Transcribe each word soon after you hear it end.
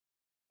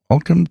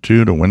Welcome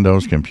to the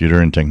Windows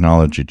Computer and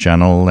Technology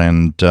channel.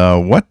 And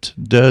what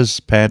does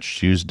Patch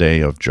Tuesday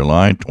of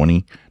July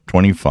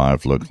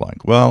 2025 look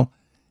like? Well,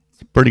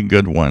 it's a pretty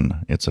good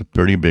one. It's a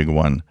pretty big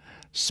one,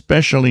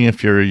 especially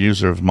if you're a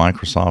user of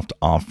Microsoft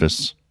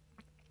Office.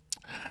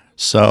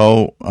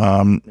 So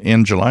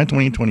in July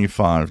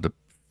 2025, the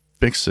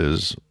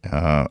fixes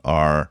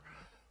are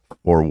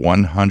for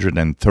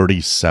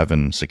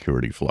 137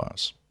 security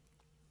flaws.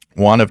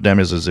 One of them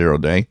is a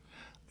 0-day,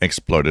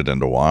 exploited in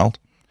the wild.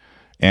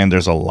 And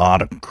there's a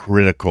lot of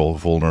critical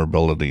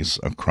vulnerabilities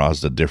across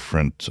the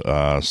different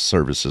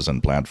services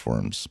and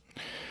platforms.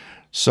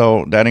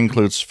 So that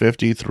includes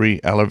 53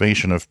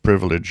 elevation of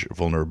privilege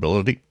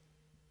vulnerability,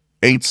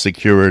 8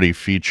 security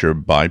feature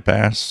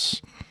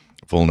bypass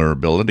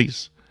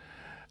vulnerabilities.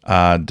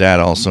 That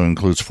also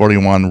includes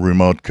 41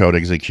 remote code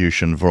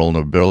execution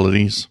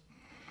vulnerabilities.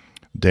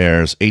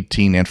 There's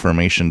 18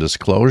 information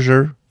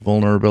disclosure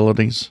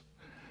vulnerabilities.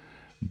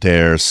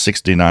 There's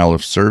 6 denial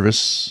of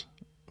service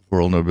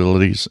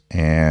vulnerabilities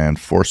and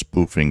 4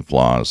 spoofing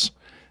flaws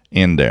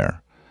in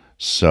there.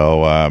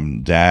 So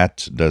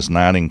that does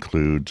not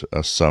include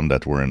some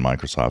that were in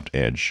Microsoft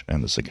Edge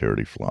and the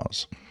security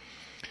flaws.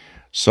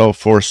 So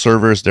for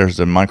servers, there's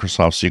the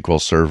Microsoft SQL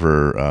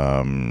Server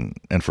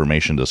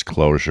information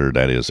disclosure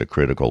that is a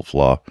critical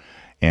flaw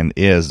and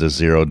is the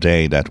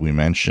 0-day that we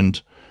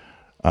mentioned.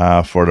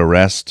 For the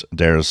rest,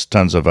 there's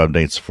tons of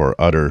updates for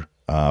other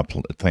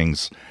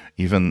things,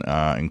 even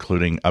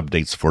including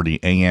updates for the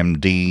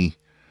AMD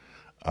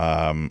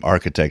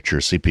architecture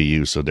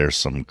CPU. So there's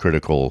some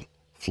critical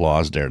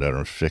flaws there that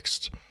are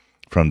fixed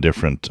from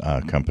different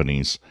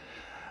companies.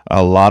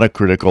 A lot of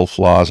critical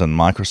flaws in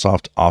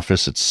Microsoft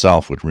Office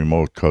itself with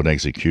remote code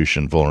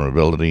execution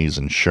vulnerabilities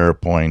and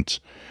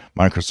SharePoint,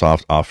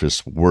 Microsoft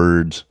Office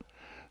Word.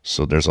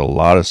 So there's a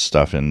lot of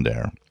stuff in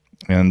there.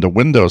 And the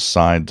Windows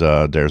side,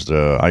 there's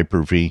the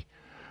Hyper-V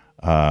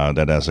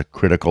that has a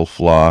critical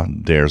flaw.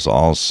 There's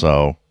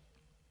also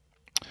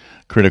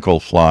critical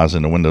flaws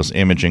in the Windows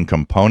imaging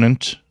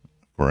component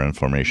for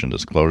information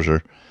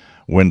disclosure,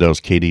 Windows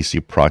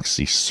KDC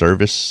proxy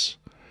service,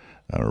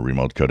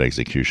 remote code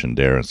execution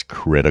there is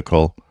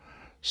critical.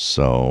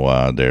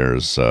 So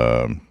there's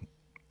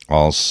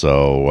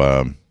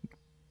also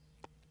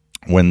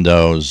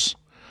Windows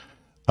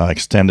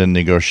extended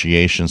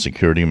negotiation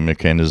security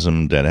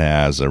mechanism that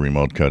has a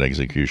remote code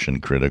execution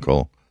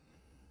critical.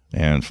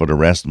 And for the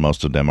rest,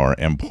 most of them are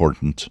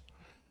important.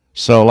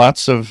 So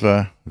lots of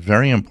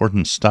very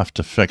important stuff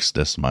to fix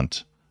this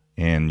month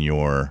in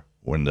your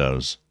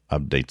Windows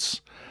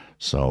updates.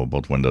 So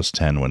both Windows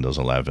 10, Windows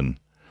 11.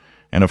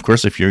 And of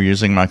course, if you're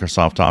using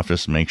Microsoft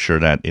Office, make sure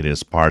that it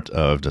is part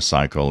of the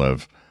cycle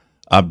of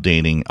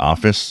updating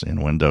Office.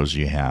 In Windows,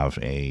 you have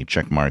a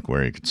check mark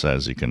where it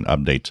says you can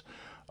update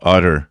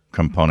other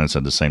components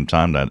at the same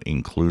time. That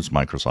includes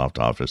Microsoft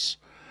Office.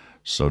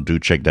 So do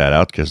check that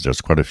out because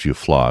there's quite a few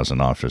flaws in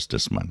Office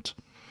this month.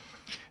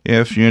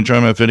 If you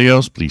enjoy my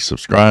videos, please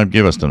subscribe,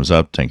 give us thumbs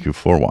up. Thank you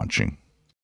for watching.